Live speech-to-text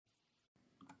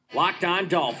Locked On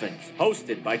Dolphins,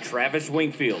 hosted by Travis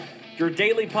Wingfield, your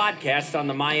daily podcast on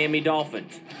the Miami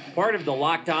Dolphins, part of the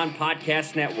Locked On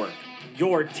Podcast Network,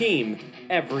 your team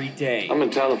every day. I'm in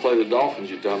town to play the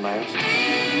Dolphins, you dumbass.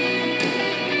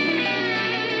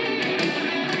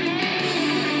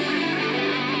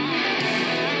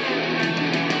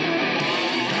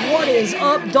 What is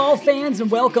up, Dolph fans, and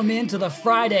welcome into the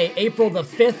Friday, April the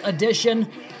 5th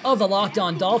edition of the Locked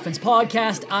On Dolphins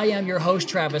podcast. I am your host,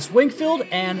 Travis Wingfield,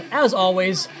 and as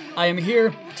always, I am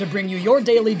here to bring you your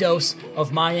daily dose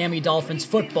of Miami Dolphins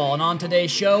football. And on today's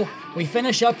show, we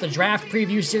finish up the draft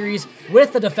preview series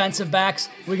with the defensive backs.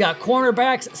 We got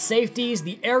cornerbacks, safeties,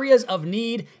 the areas of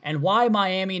need, and why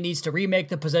Miami needs to remake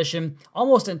the position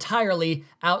almost entirely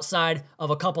outside of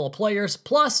a couple of players,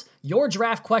 plus your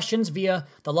draft questions via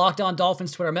the Locked On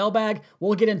Dolphins Twitter mailbag.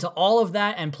 We'll get into all of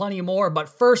that and plenty more, but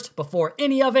first, before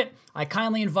any of it, I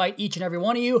kindly invite each and every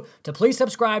one of you to please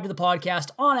subscribe to the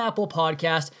podcast on Apple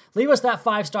Podcasts. Leave us that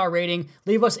 5-star rating.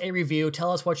 Leave us a review.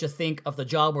 Tell us what you think of the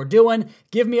job we're doing.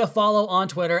 Give me a follow on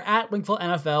Twitter at Wingfield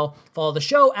NFL. Follow the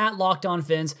show at Locked On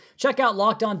Fins. Check out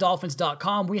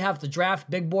LockedOnDolphins.com. We have the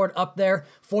draft big board up there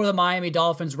for the Miami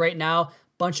Dolphins right now.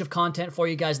 Bunch of content for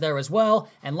you guys there as well.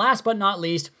 And last but not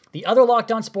least, the other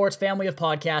Locked On Sports family of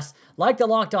podcasts, like the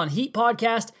Locked On Heat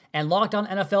podcast and Locked On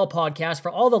NFL podcast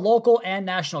for all the local and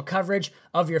national coverage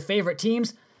of your favorite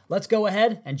teams. Let's go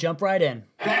ahead and jump right in.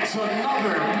 That's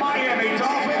another Miami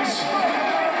Dolphins.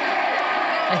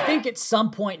 I think at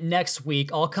some point next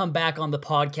week, I'll come back on the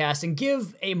podcast and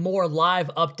give a more live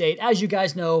update. As you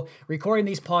guys know, recording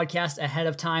these podcasts ahead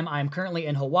of time, I'm currently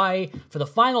in Hawaii for the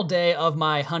final day of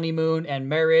my honeymoon and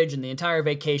marriage and the entire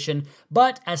vacation.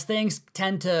 But as things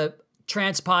tend to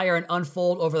transpire and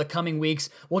unfold over the coming weeks,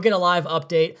 we'll get a live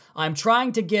update. I'm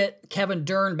trying to get Kevin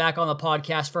Dern back on the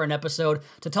podcast for an episode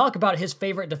to talk about his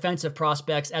favorite defensive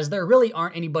prospects, as there really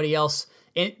aren't anybody else.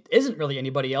 It isn't really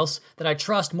anybody else that I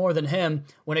trust more than him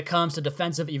when it comes to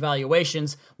defensive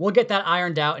evaluations. We'll get that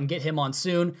ironed out and get him on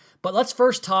soon. But let's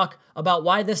first talk about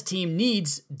why this team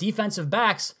needs defensive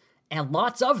backs, and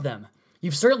lots of them.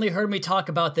 You've certainly heard me talk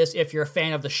about this if you're a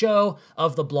fan of the show,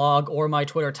 of the blog, or my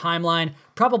Twitter timeline.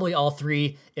 Probably all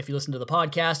three if you listen to the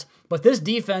podcast. But this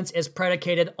defense is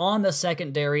predicated on the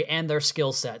secondary and their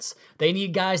skill sets. They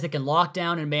need guys that can lock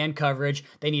down and man coverage.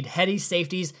 They need heady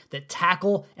safeties that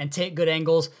tackle and take good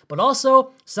angles, but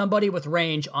also somebody with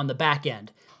range on the back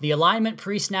end. The alignment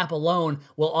pre-snap alone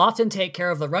will often take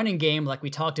care of the running game, like we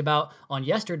talked about on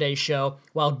yesterday's show,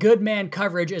 while good man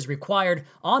coverage is required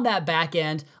on that back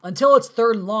end until it's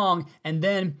third and long, and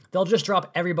then they'll just drop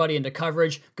everybody into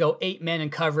coverage, go 8 men in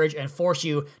coverage, and force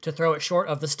you to throw it short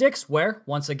of the sticks, where,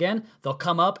 once again, they'll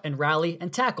come up and rally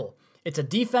and tackle. It's a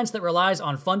defense that relies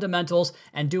on fundamentals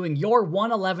and doing your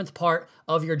 1/11th part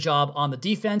of your job on the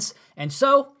defense, and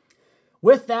so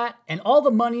with that, and all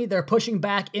the money they're pushing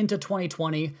back into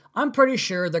 2020, I'm pretty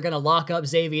sure they're going to lock up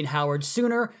Xavier Howard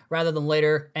sooner rather than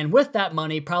later, and with that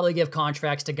money, probably give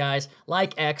contracts to guys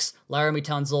like X, Laramie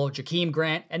Tunzel, Jakeem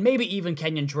Grant, and maybe even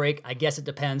Kenyon Drake. I guess it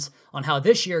depends on how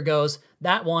this year goes.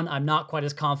 That one, I'm not quite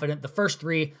as confident. The first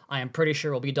three, I am pretty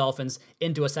sure will be Dolphins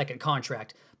into a second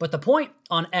contract. But the point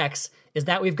on X is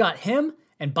that we've got him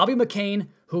and Bobby McCain,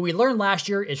 who we learned last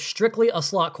year is strictly a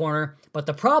slot corner. But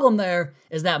the problem there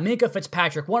is that Minkah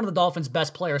Fitzpatrick, one of the Dolphins'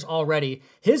 best players already,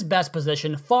 his best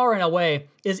position, far and away,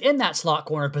 is in that slot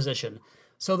corner position.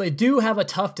 So they do have a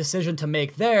tough decision to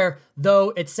make there,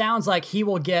 though it sounds like he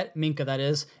will get, Minkah that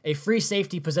is, a free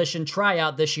safety position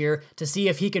tryout this year to see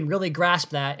if he can really grasp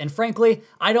that. And frankly,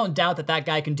 I don't doubt that that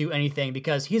guy can do anything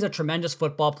because he's a tremendous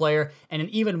football player and an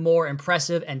even more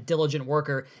impressive and diligent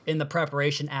worker in the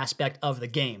preparation aspect of the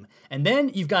game. And then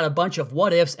you've got a bunch of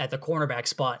what-ifs at the cornerback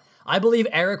spot. I believe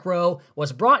Eric Rowe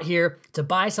was brought here to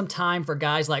buy some time for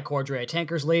guys like Cordrea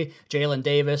Tankersley, Jalen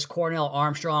Davis, Cornell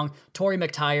Armstrong, Torrey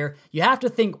McTyer. You have to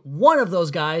think one of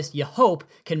those guys, you hope,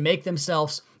 can make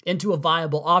themselves into a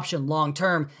viable option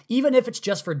long-term, even if it's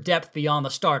just for depth beyond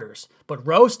the starters. But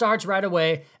Rowe starts right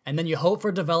away, and then you hope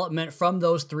for development from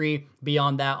those three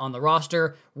beyond that on the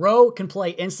roster. Rowe can play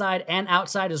inside and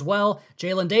outside as well.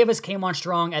 Jalen Davis came on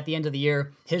strong at the end of the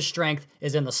year. His strength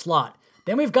is in the slot.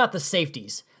 Then we've got the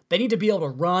safeties. They need to be able to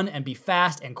run and be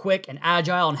fast and quick and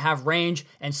agile and have range,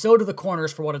 and so do the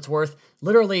corners for what it's worth.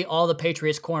 Literally all the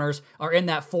Patriots corners are in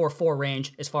that 4-4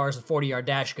 range as far as the 40-yard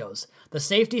dash goes. The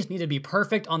safeties need to be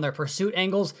perfect on their pursuit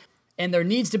angles, and there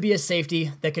needs to be a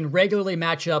safety that can regularly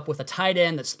match up with a tight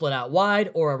end that's split out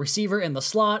wide, or a receiver in the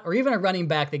slot, or even a running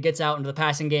back that gets out into the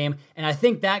passing game, and I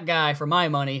think that guy, for my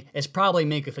money, is probably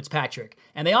Minkah Fitzpatrick.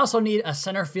 And they also need a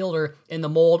center fielder in the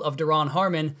mold of Daron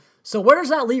Harmon. So where does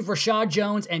that leave Rashad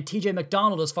Jones and TJ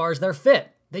McDonald as far as their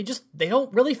fit? they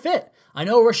don't really fit. I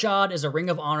know Rashad is a Ring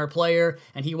of Honor player,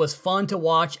 and he was fun to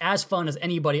watch, as fun as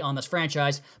anybody on this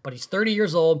franchise, but he's 30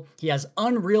 years old. He has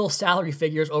unreal salary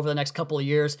figures over the next couple of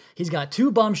years. He's got 2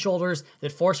 bum shoulders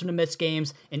that force him to miss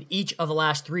games in each of the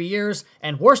last 3 years,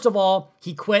 and worst of all,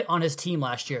 he quit on his team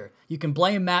last year. You can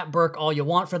blame Matt Burke all you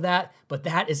want for that, but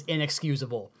that is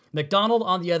inexcusable. McDonald,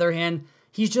 on the other hand,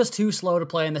 he's just too slow to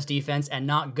play in this defense and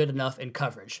not good enough in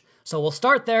coverage. So we'll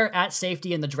start there at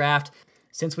safety in the draft,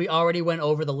 since we already went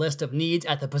over the list of needs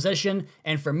at the position,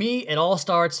 and for me, it all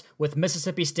starts with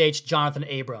Mississippi State's Jonathan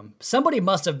Abram. Somebody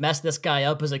must have messed this guy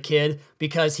up as a kid,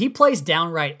 because he plays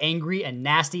downright angry and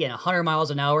nasty and 100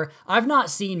 miles an hour. I've not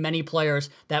seen many players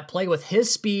that play with his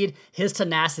speed, his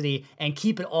tenacity, and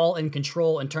keep it all in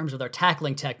control in terms of their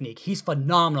tackling technique. He's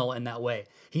phenomenal in that way.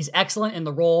 He's excellent in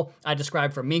the role I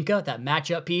described for Minkah, that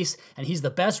matchup piece, and he's the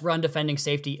best run defending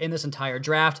safety in this entire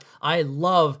draft. I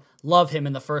love him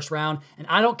in the first round, and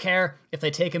I don't care if they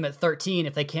take him at 13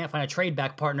 if they can't find a trade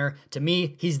back partner. To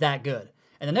me, he's that good.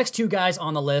 And the next 2 guys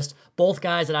on the list, both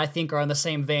guys that I think are in the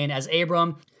same vein as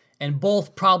Abram, and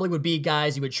both probably would be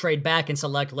guys you would trade back and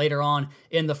select later on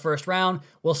in the first round.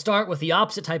 We'll start with the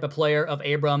opposite type of player of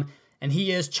Abram, and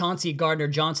he is Chauncey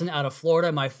Gardner-Johnson out of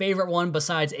Florida, my favorite one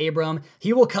besides Abram.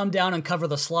 He will come down and cover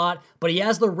the slot, but he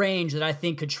has the range that I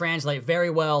think could translate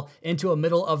very well into a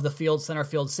middle-of-the-field,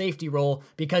 center-field safety role,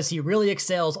 because he really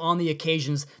excels on the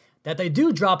occasions that they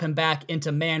do drop him back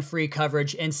into man-free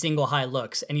coverage and single high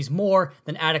looks, and he's more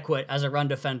than adequate as a run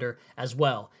defender as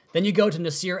well. Then you go to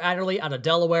Nasir Adderley out of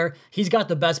Delaware. He's got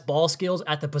the best ball skills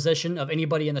at the position of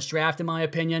anybody in this draft, in my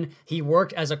opinion. He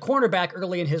worked as a cornerback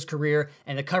early in his career,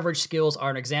 and the coverage skills are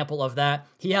an example of that.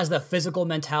 He has the physical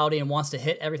mentality and wants to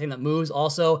hit everything that moves.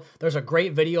 Also, there's a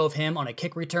great video of him on a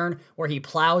kick return where he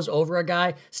plows over a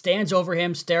guy, stands over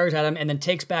him, stares at him, and then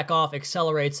takes back off,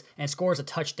 accelerates, and scores a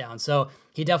touchdown. So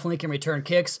he definitely can return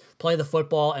kicks, play the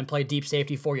football, and play deep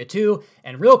safety for you too.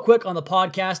 And real quick on the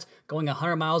podcast, going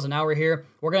 100 miles an hour here,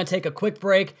 we're going to take a quick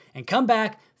break and come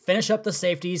back, finish up the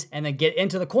safeties, and then get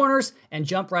into the corners and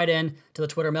jump right in to the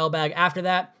Twitter mailbag after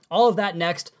that. All of that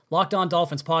next. Locked On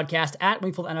Dolphins podcast at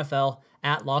Wingfield NFL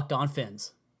at Locked On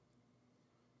Fins.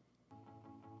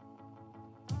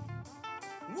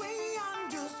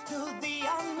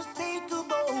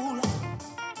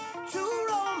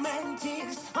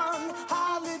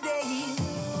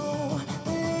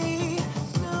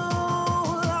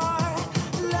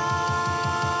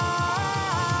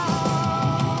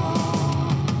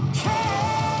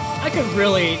 I could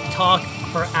really talk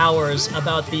for hours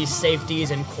about these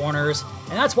safeties and corners,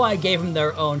 and that's why I gave them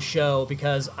their own show,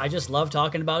 because I just love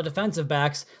talking about defensive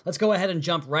backs. Let's go ahead and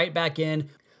jump right back in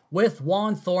with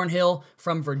Juan Thornhill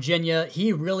from Virginia.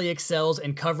 He really excels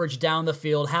in coverage down the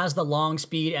field, has the long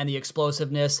speed and the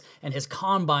explosiveness, and his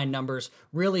combine numbers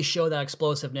really show that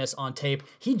explosiveness on tape.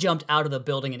 He jumped out of the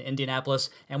building in Indianapolis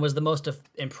and was the most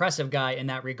impressive guy in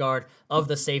that regard of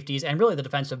the safeties and really the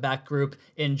defensive back group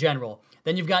in general.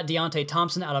 Then you've got Deontay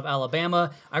Thompson out of Alabama.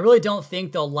 I really don't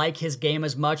think they'll like his game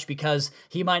as much because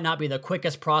he might not be the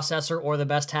quickest processor or the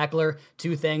best tackler.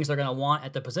 2 things they're going to want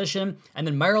at the position. And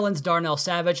then Maryland's Darnell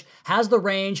Savage has the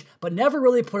range, but never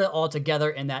really put it all together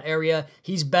in that area.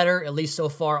 He's better, at least so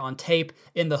far on tape,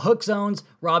 in the hook zones,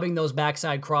 robbing those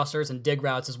backside crossers and dig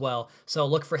routes as well. So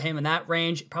look for him in that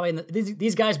range. Probably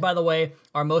these guys, by the way,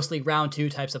 are mostly round 2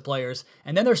 types of players.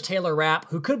 And then there's Taylor Rapp,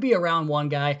 who could be a round 1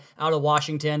 guy out of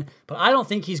Washington, but I don't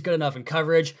think he's good enough in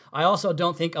coverage. I also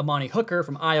don't think Amani Hooker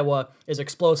from Iowa is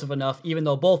explosive enough, even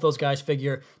though both those guys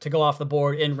figure to go off the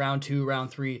board in round 2, round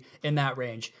 3, in that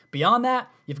range. Beyond that,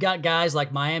 you've got guys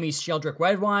like Miami's Sheldrick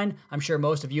Redwine. I'm sure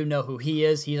most of you know who he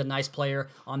is. He's a nice player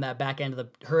on that back end of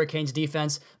the Hurricanes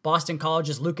defense. Boston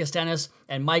College's Lucas Dennis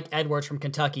and Mike Edwards from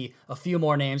Kentucky. A few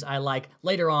more names I like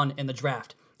later on in the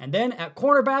draft. And then at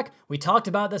cornerback, we talked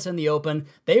about this in the open.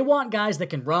 They want guys that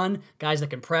can run, guys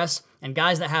that can press, and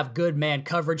guys that have good man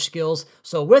coverage skills.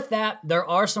 So with that, there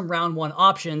are some round 1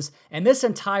 options, and this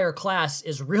entire class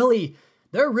is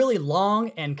they're really long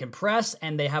and compressed,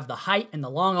 and they have the height and the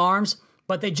long arms,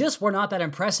 but they just were not that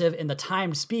impressive in the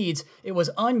timed speeds. It was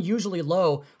unusually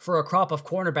low for a crop of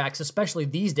cornerbacks, especially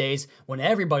these days when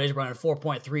everybody's running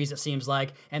 4.3s, it seems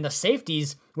like, and the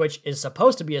safeties, which is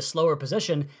supposed to be a slower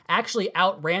position, actually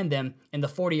outran them in the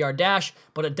 40-yard dash.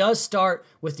 But it does start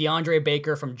with DeAndre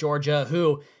Baker from Georgia,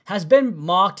 who has been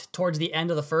mocked towards the end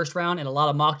of the first round in a lot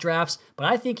of mock drafts, but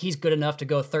I think he's good enough to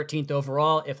go 13th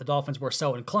overall if the Dolphins were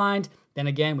so inclined. Then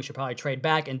again, we should probably trade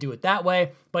back and do it that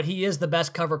way, but he is the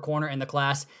best cover corner in the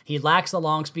class. He lacks the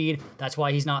long speed. That's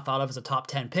why he's not thought of as a top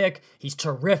 10 pick. He's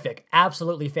terrific,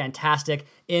 absolutely fantastic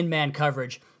in man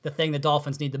coverage. the thing the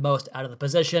Dolphins need the most out of the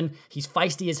position. He's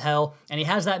feisty as hell, and he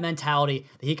has that mentality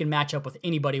that he can match up with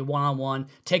anybody one-on-one,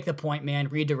 take the point man,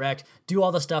 redirect, do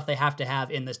all the stuff they have to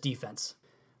have in this defense.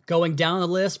 Going down the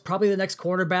list, probably the next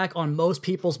cornerback on most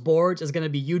people's boards is going to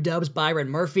be UW's Byron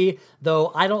Murphy,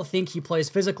 though I don't think he plays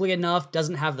physically enough,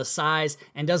 doesn't have the size,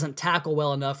 and doesn't tackle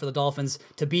well enough for the Dolphins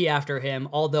to be after him,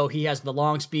 although he has the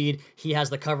long speed, he has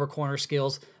the cover corner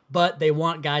skills, but they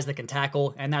want guys that can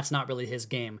tackle, and that's not really his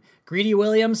game. Greedy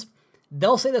Williams,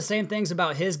 they'll say the same things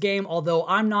about his game, although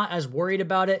I'm not as worried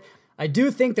about it. I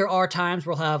do think there are times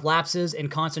where he'll have lapses in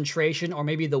concentration or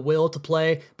maybe the will to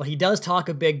play, but he does talk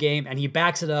a big game and he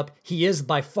backs it up. He is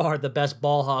by far the best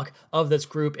ball hawk of this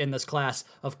group in this class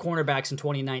of cornerbacks in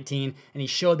 2019, and he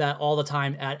showed that all the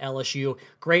time at LSU.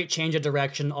 Great change of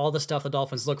direction, all the stuff the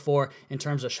Dolphins look for in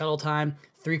terms of shuttle time,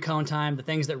 three-cone time, the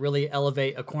things that really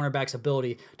elevate a cornerback's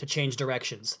ability to change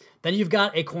directions. Then you've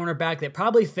got a cornerback that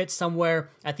probably fits somewhere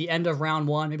at the end of round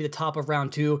 1, maybe the top of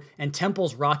round 2, and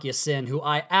Temple's Rock Ya-Sin, who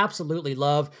I absolutely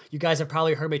love. You guys have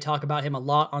probably heard me talk about him a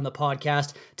lot on the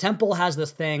podcast. Temple has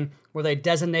this thing where they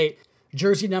designate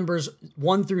jersey numbers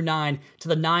 1 through 9 to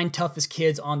the 9 toughest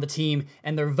kids on the team,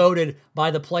 and they're voted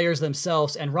by the players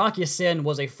themselves. And Rock Ya-Sin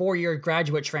was a 4-year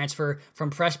graduate transfer from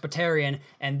Presbyterian,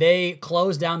 and they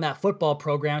closed down that football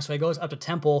program, so he goes up to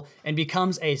Temple and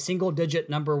becomes a single-digit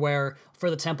number wearer for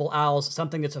the Temple Owls,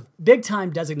 something that's a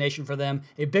big-time designation for them,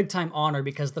 a big-time honor,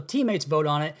 because the teammates vote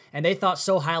on it, and they thought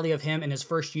so highly of him in his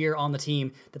first year on the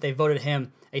team that they voted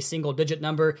him a single-digit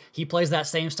number. He plays that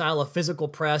same style of physical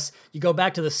press. You go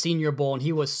back to the Senior Bowl, and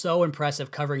he was so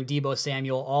impressive covering Deebo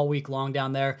Samuel all week long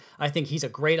down there. I think he's a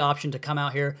great option to come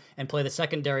out here and play the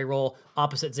secondary role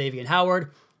opposite Xavier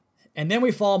Howard. And then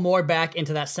we fall more back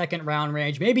into that second round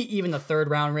range, maybe even the third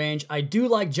round range. I do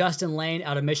like Justin Lane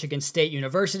out of Michigan State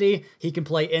University. He can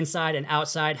play inside and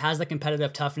outside, has the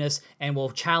competitive toughness, and will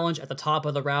challenge at the top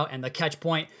of the route and the catch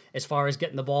point as far as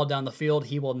getting the ball down the field.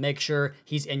 He will make sure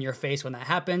he's in your face when that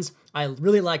happens. I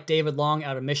really like David Long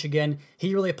out of Michigan.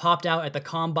 He really popped out at the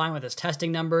combine with his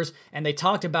testing numbers, and they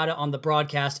talked about it on the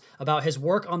broadcast about his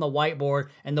work on the whiteboard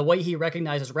and the way he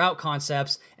recognizes route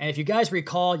concepts. And if you guys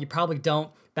recall, you probably don't,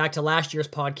 back to last year's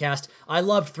podcast, I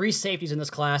loved 3 safeties in this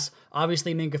class.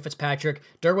 Obviously, Minkah Fitzpatrick.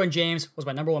 Derwin James was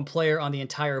my number 1 player on the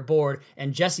entire board,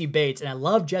 and Jesse Bates. And I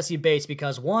love Jesse Bates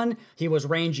because 1, he was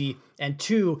rangy, and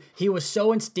 2, he was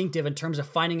so instinctive in terms of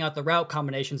finding out the route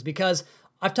combinations, because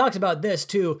I've talked about this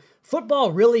too.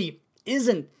 Football really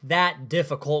isn't that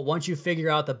difficult. Once you figure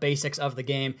out the basics of the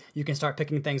game, you can start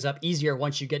picking things up easier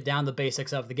once you get down the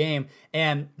basics of the game.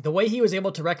 And the way he was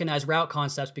able to recognize route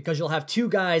concepts, because you'll have 2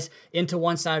 guys into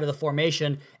one side of the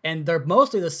formation, and they're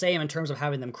mostly the same in terms of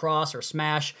having them cross or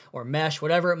smash or mesh,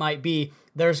 whatever it might be.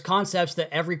 There's concepts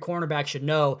that every cornerback should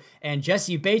know, and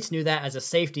Jesse Bates knew that as a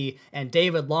safety, and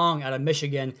David Long out of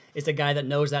Michigan is a guy that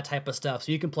knows that type of stuff.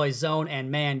 So you can play zone and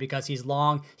man because he's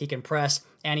long, he can press,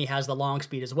 and he has the long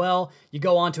speed as well. You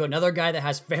go on to another guy that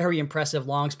has very impressive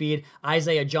long speed,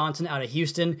 Isaiah Johnson out of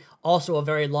Houston, also a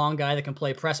very long guy that can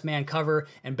play press man cover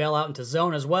and bail out into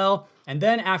zone as well. And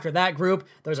then after that group,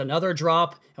 there's another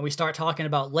drop, and we start talking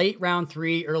about late round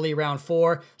 3, early round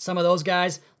 4. Some of those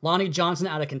guys, Lonnie Johnson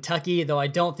out of Kentucky, though I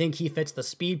don't think he fits the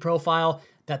speed profile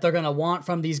that they're going to want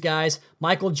from these guys.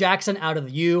 Michael Jackson out of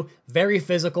the U, very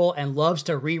physical and loves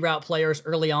to reroute players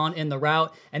early on in the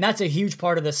route. And that's a huge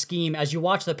part of the scheme. As you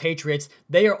watch the Patriots,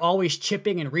 they are always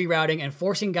chipping and rerouting and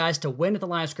forcing guys to win at the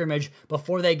line of scrimmage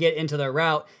before they get into their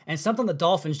route. And something the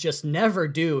Dolphins just never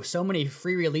do. So many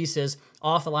free releases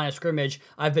off the line of scrimmage.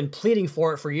 I've been pleading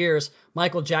for it for years.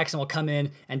 Michael Jackson will come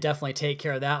in and definitely take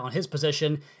care of that on his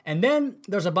position. And then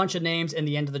there's a bunch of names in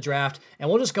the end of the draft, and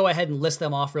we'll just go ahead and list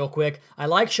them off real quick. I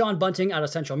like Sean Bunting out of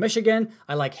Central Michigan.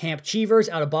 I like Hamp Cheevers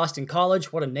out of Boston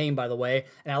College. What a name, by the way.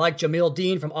 And I like Jamil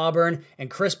Dean from Auburn and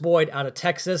Chris Boyd out of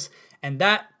Texas. And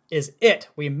that is it.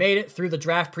 We made it through the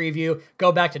draft preview.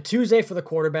 Go back to Tuesday for the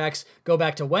quarterbacks. Go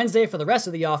back to Wednesday for the rest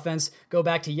of the offense. Go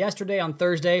back to yesterday on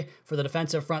Thursday for the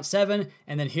defensive front 7.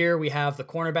 And then here we have the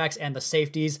cornerbacks and the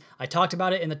safeties. I talked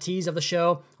about it in the tease of the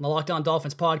show on the Locked On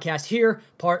Dolphins podcast here,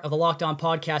 part of the Locked On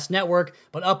Podcast Network.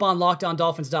 But up on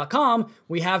LockedOnDolphins.com,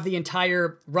 we have the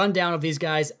entire rundown of these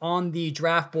guys on the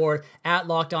draft board at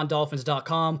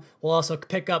LockedOnDolphins.com. We'll also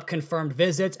pick up confirmed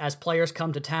visits as players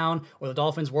come to town or the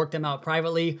Dolphins work them out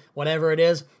privately. Whatever it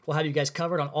is, we'll have you guys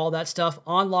covered on all that stuff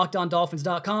on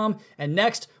LockedOnDolphins.com. And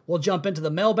next, we'll jump into the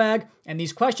mailbag. And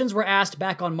these questions were asked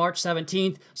back on March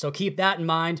 17th, so keep that in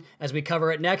mind as we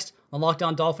cover it next on the Locked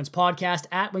On Dolphins podcast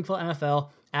at Wingfield NFL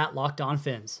at Locked On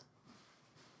Fins.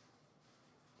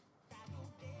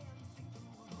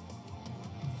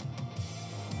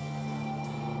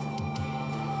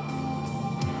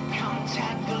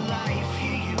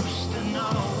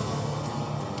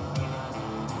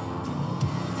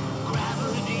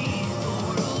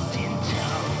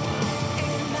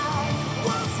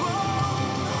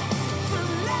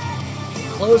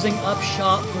 closing up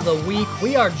shop for the week.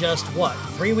 We are just,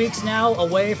 3 weeks now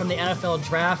away from the NFL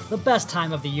draft, the best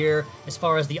time of the year as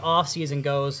far as the offseason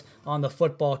goes on the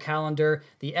football calendar.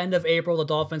 The end of April, the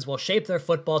Dolphins will shape their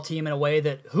football team in a way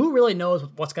that who really knows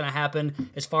what's going to happen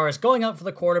as far as going up for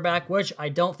the quarterback, which I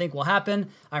don't think will happen.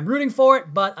 I'm rooting for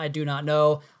it, but I do not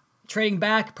know. Trading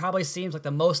back probably seems like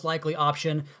the most likely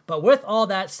option. But with all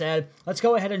that said, let's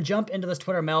go ahead and jump into this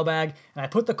Twitter mailbag. And I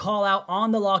put the call out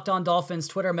on the Locked On Dolphins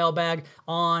Twitter mailbag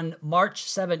on March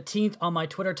 17th on my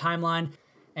Twitter timeline.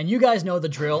 And you guys know the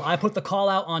drill. I put the call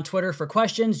out on Twitter for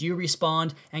questions. You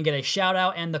respond and get a shout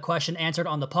out and the question answered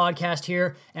on the podcast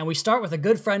here. And we start with a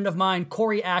good friend of mine,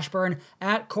 Corey Ashburn,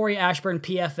 at Corey Ashburn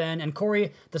PFN. And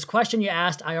Corey, this question you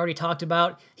asked, I already talked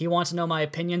about. He wants to know my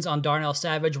opinions on Darnell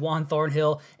Savage, Juan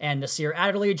Thornhill, and Nasir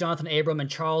Adderley, Jonathan Abram, and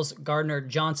Charles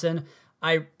Gardner-Johnson.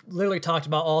 I literally talked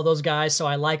about all those guys, so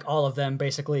I like all of them,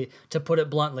 basically, to put it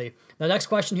bluntly. The next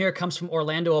question here comes from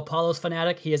Orlando Apollos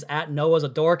Fanatic. He is at Noah's a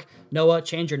Dork. Noah,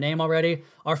 change your name already.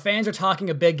 Our fans are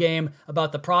talking a big game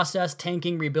about the process,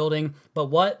 tanking, rebuilding,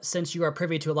 but since you are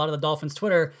privy to a lot of the Dolphins'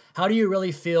 Twitter, how do you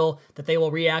really feel that they will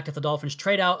react if the Dolphins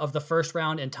trade out of the first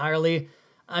round entirely?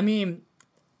 I mean,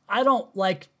 I don't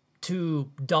like to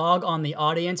dog on the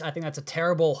audience. I think that's a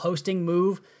terrible hosting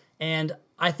move, and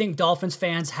I think Dolphins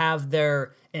fans have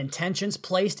their intentions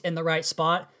placed in the right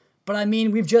spot. But I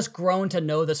mean, we've just grown to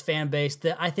know this fan base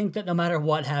that I think that no matter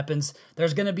what happens,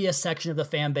 there's going to be a section of the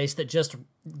fan base that just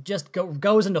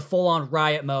goes into full-on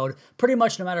riot mode pretty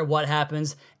much no matter what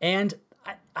happens. And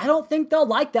I don't think they'll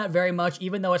like that very much,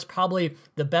 even though it's probably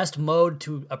the best mode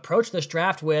to approach this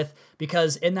draft with,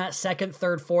 because in that second,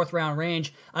 third, fourth round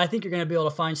range, I think you're going to be able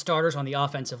to find starters on the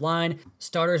offensive line,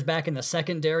 starters back in the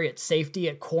secondary, at safety,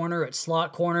 at corner, at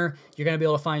slot corner. You're going to be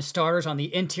able to find starters on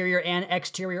the interior and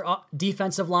exterior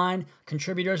defensive line,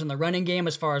 contributors in the running game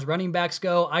as far as running backs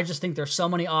go. I just think there's so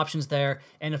many options there.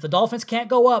 And if the Dolphins can't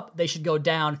go up, they should go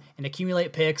down and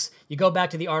accumulate picks. You go back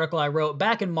to the article I wrote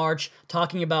back in March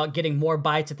talking about getting more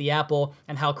bites at the apple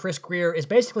and how Chris Grier is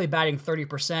basically batting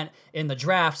 30% in the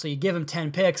draft. So you give him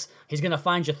 10 picks, he's going to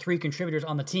find you 3 contributors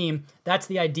on the team. That's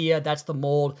the idea. That's the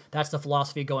mold. That's the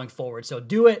philosophy going forward. So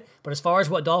do it. But as far as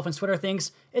what Dolphins Twitter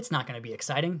thinks, it's not going to be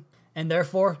exciting and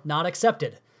therefore not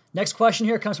accepted. Next question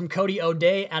here comes from Cody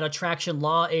O'Day at Attraction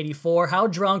Law 84. How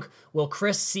drunk will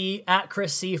Chris C at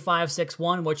Chris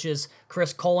C561, which is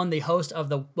Chris Colon, the host of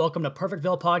the Welcome to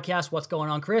Perfectville podcast? What's going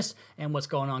on, Chris? And what's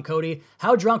going on, Cody?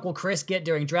 How drunk will Chris get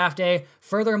during draft day?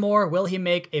 Furthermore, will he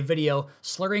make a video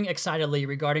slurring excitedly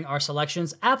regarding our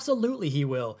selections? Absolutely he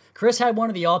will. Chris had one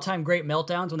of the all-time great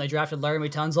meltdowns when they drafted Laremy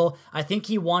Tunsil. I think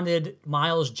he wanted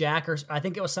Miles Jack, or I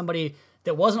think it was somebody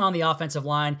that wasn't on the offensive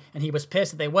line, and he was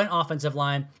pissed that they went offensive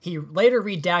line. He later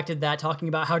redacted that, talking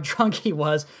about how drunk he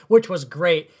was, which was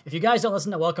great. If you guys don't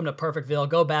listen to Welcome to Perfectville,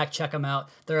 go back, check them out.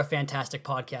 They're a fantastic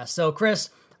podcast. So, Chris,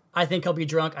 I think he'll be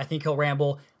drunk. I think he'll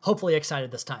ramble. Hopefully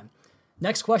excited this time.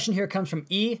 Next question here comes from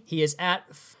E. He is at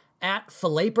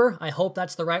Falaper. I hope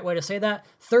that's the right way to say that.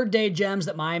 Third day gems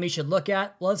that Miami should look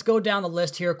at. Let's go down the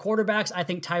list here. Quarterbacks, I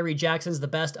think Tyree Jackson's the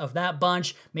best of that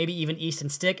bunch. Maybe even Easton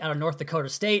Stick out of North Dakota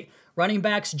State. Running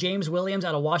backs, James Williams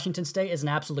out of Washington State is an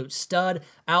absolute stud.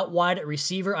 Out wide at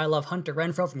receiver, I love Hunter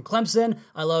Renfrow from Clemson.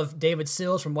 I love David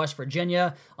Sills from West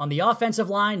Virginia. On the offensive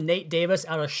line, Nate Davis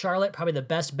out of Charlotte, probably the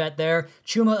best bet there.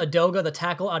 Chuma Edoga, the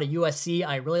tackle out of USC.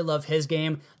 I really love his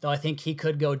game, though I think he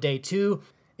could go day 2.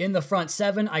 In the front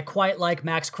 7, I quite like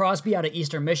Max Crosby out of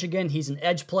Eastern Michigan. He's an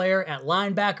edge player. At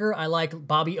linebacker, I like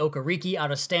Bobby Okereke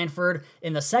out of Stanford.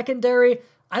 In the secondary,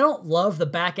 I don't love the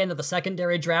back end of the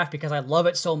secondary draft because I love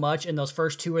it so much in those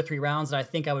first 2 or 3 rounds that I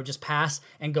think I would just pass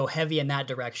and go heavy in that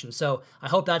direction. So I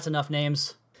hope that's enough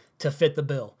names to fit the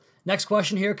bill. Next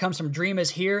question here comes from Dream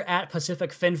is Here at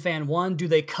Pacific FinFan 1. Do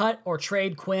they cut or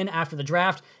trade Quinn after the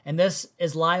draft? And this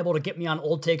is liable to get me on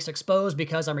Old Takes Exposed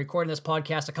because I'm recording this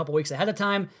podcast a couple weeks ahead of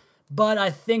time. But I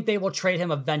think they will trade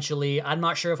him eventually. I'm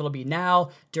not sure if it'll be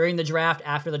now, during the draft,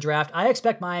 after the draft. I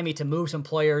expect Miami to move some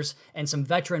players and some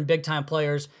veteran big-time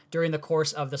players during the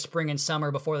course of the spring and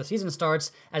summer before the season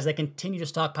starts as they continue to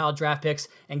stockpile draft picks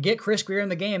and get Chris Grier in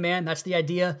the game, man. That's the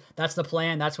idea. That's the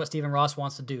plan. That's what Stephen Ross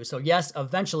wants to do. So yes,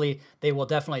 eventually they will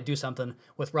definitely do something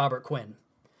with Robert Quinn.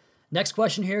 Next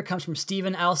question here comes from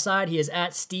Steven Alside. He is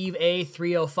at Steve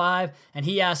A305, and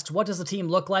he asks, what does the team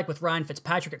look like with Ryan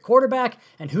Fitzpatrick at quarterback,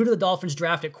 and who do the Dolphins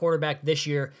draft at quarterback this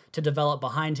year to develop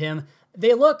behind him?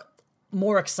 They look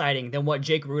more exciting than what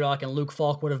Jake Rudock and Luke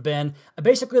Falk would have been.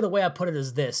 Basically, the way I put it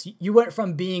is this. You went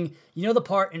from being, you know the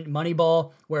part in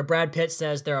Moneyball where Brad Pitt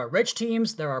says there are rich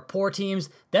teams, there are poor teams,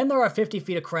 then there are 50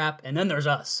 feet of crap, and then there's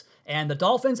us. And the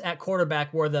Dolphins at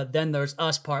quarterback were the then there's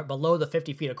us part below the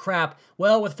 50 feet of crap.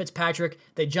 Well, with Fitzpatrick,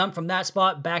 they jumped from that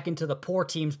spot back into the poor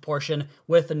teams portion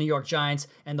with the New York Giants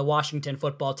and the Washington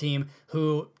football team,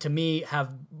 who to me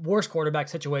have worse quarterback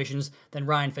situations than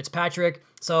Ryan Fitzpatrick.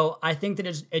 So I think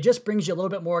that it just brings you a little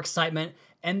bit more excitement,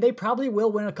 and they probably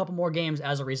will win a couple more games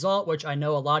as a result, which I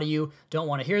know a lot of you don't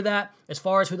want to hear that. As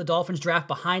far as who the Dolphins draft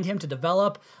behind him to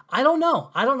develop, I don't know.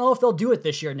 I don't know if they'll do it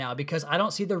this year now, because I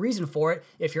don't see the reason for it.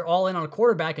 If you're all in on a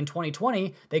quarterback in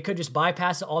 2020, they could just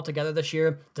bypass it altogether this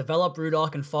year, develop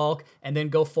Rudolph and Falk, and then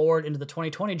go forward into the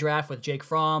 2020 draft with Jake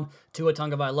Fromm, Tua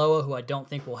Tagovailoa, who I don't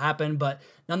think will happen, but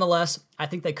nonetheless, I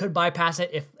think they could bypass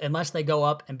it unless they go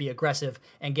up and be aggressive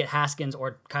and get Haskins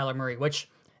or Kyler Murray, which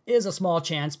is a small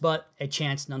chance, but a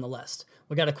chance nonetheless.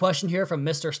 We got a question here from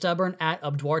Mr. Stubborn at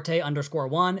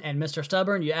 @Abduarte_1. And Mr.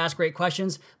 Stubborn, you ask great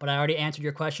questions, but I already answered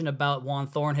your question about Juan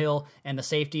Thornhill and the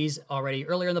safeties already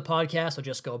earlier in the podcast, so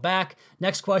just go back.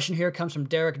 Next question here comes from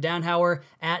Derek Downhauer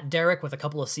at Derek with a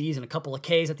couple of C's and a couple of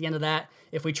K's at the end of that.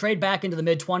 If we trade back into the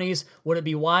mid-20s, would it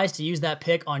be wise to use that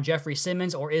pick on Jeffrey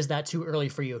Simmons, or is that too early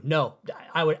for you? No,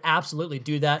 I would absolutely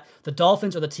do that. The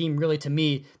Dolphins are the team, really, to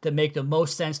me, that make the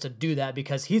most sense to do that,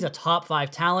 because he's a top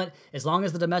 5 talent. As long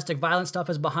as the domestic violence stuff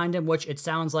is behind him, which it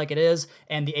sounds like it is,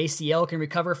 and the ACL can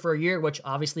recover for a year, which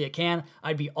obviously it can,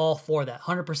 I'd be all for that.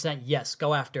 100% yes,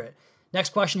 go after it.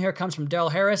 Next question here comes from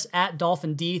Daryl Harris at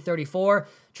DolphinD34.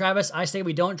 Travis, I say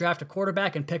we don't draft a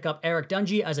quarterback and pick up Eric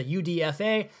Dungey as a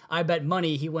UDFA. I bet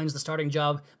money he wins the starting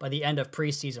job by the end of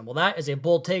preseason. Well, that is a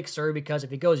bold take, sir, because if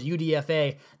he goes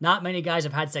UDFA, not many guys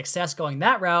have had success going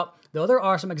that route, though there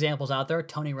are some examples out there.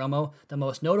 Tony Romo, the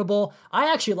most notable.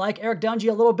 I actually like Eric Dungey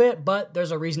a little bit, but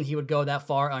there's a reason he would go that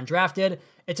far undrafted.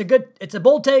 It's a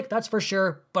bold take, that's for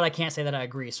sure, but I can't say that I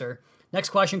agree, sir. Next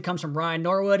question comes from Ryan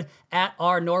Norwood at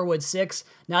rnorwood6.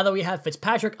 Now that we have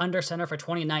Fitzpatrick under center for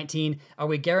 2019, are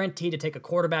we guaranteed to take a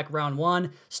quarterback round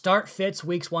 1, start Fitz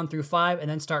weeks 1 through 5, and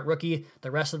then start rookie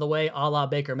the rest of the way, a la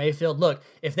Baker Mayfield? Look,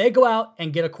 if they go out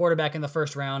and get a quarterback in the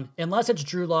first round, unless it's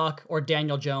Drew Lock or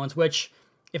Daniel Jones, which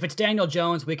if it's Daniel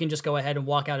Jones, we can just go ahead and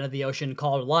walk out into the ocean and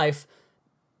call it life.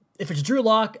 If it's Drew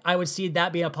Lock, I would see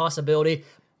that being a possibility.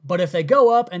 But if they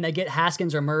go up and they get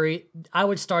Haskins or Murray, I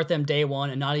would start them day 1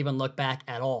 and not even look back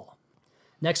at all.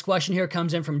 Next question here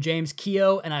comes in from James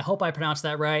Keogh, and I hope I pronounced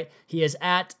that right. He is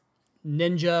at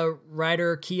Ninja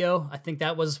Rider Keogh. I think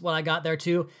that was what I got there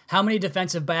too. How many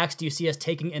defensive backs do you see us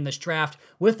taking in this draft,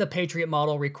 with the Patriot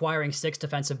model requiring 6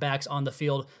 defensive backs on the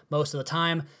field most of the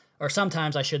time? Or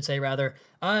sometimes, I should say, rather.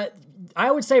 I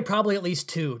would say probably at least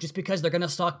 2, just because they're going to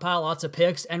stockpile lots of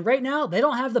picks. And right now, they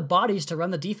don't have the bodies to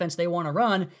run the defense they want to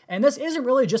run. And this isn't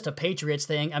really just a Patriots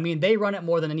thing. I mean, they run it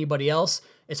more than anybody else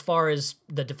as far as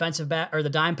the defensive back or the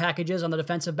dime packages on the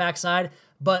defensive back side.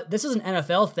 But this is an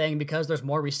NFL thing because there's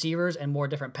more receivers and more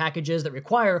different packages that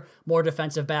require more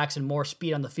defensive backs and more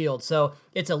speed on the field. So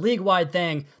it's a league-wide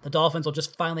thing. The Dolphins will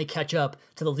just finally catch up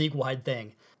to the league-wide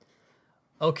thing.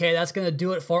 Okay, that's going to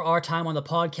do it for our time on the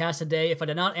podcast today. If I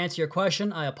did not answer your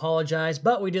question, I apologize,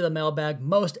 but we do the mailbag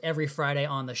most every Friday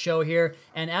on the show here.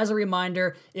 And as a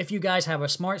reminder, if you guys have a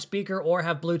smart speaker or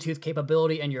have Bluetooth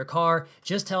capability in your car,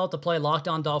 just tell it to play Locked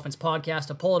On Dolphins podcast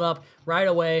to pull it up right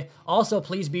away. Also,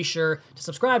 please be sure to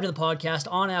subscribe to the podcast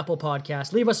on Apple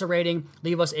Podcasts. Leave us a rating,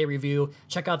 leave us a review.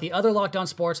 Check out the other Locked On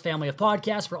Sports family of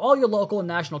podcasts for all your local and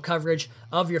national coverage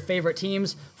of your favorite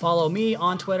teams. Follow me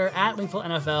on Twitter at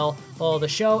WingfieldNFL. Follow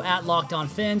the show at Locked On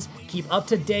Fins. Keep up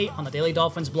to date on the Daily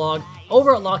Dolphins blog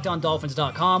over at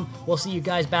LockedOnDolphins.com. We'll see you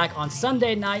guys back on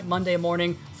Sunday night, Monday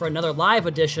morning for another live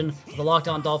edition of the Locked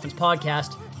On Dolphins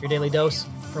podcast, your daily dose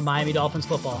for Miami Dolphins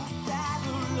football.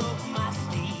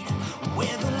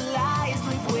 Where the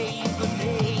lies live.